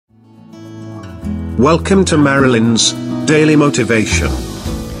Welcome to Marilyn's Daily Motivation.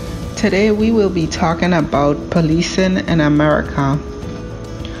 Today we will be talking about policing in America.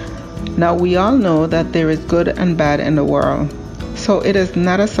 Now we all know that there is good and bad in the world, so it is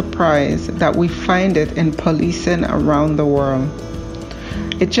not a surprise that we find it in policing around the world.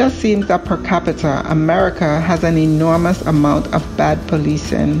 It just seems that per capita, America has an enormous amount of bad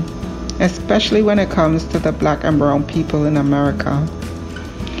policing, especially when it comes to the black and brown people in America.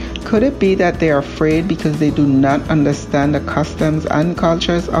 Could it be that they are afraid because they do not understand the customs and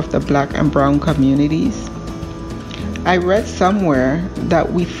cultures of the black and brown communities? I read somewhere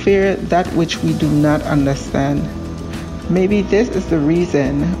that we fear that which we do not understand. Maybe this is the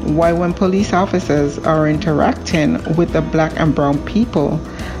reason why when police officers are interacting with the black and brown people,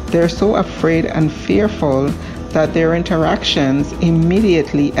 they're so afraid and fearful that their interactions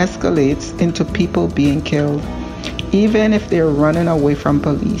immediately escalates into people being killed, even if they're running away from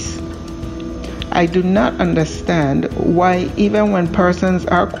police. I do not understand why even when persons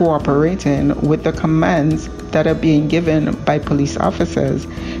are cooperating with the commands that are being given by police officers,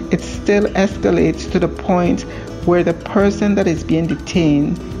 it still escalates to the point where the person that is being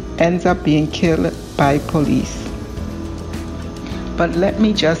detained ends up being killed by police. But let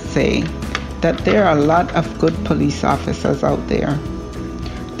me just say that there are a lot of good police officers out there.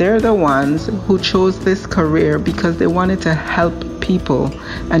 They're the ones who chose this career because they wanted to help people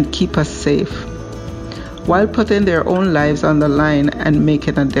and keep us safe, while putting their own lives on the line and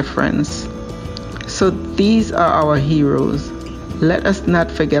making a difference. So these are our heroes. Let us not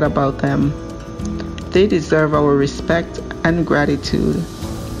forget about them. They deserve our respect and gratitude.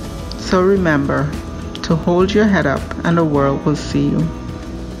 So remember to hold your head up and the world will see you.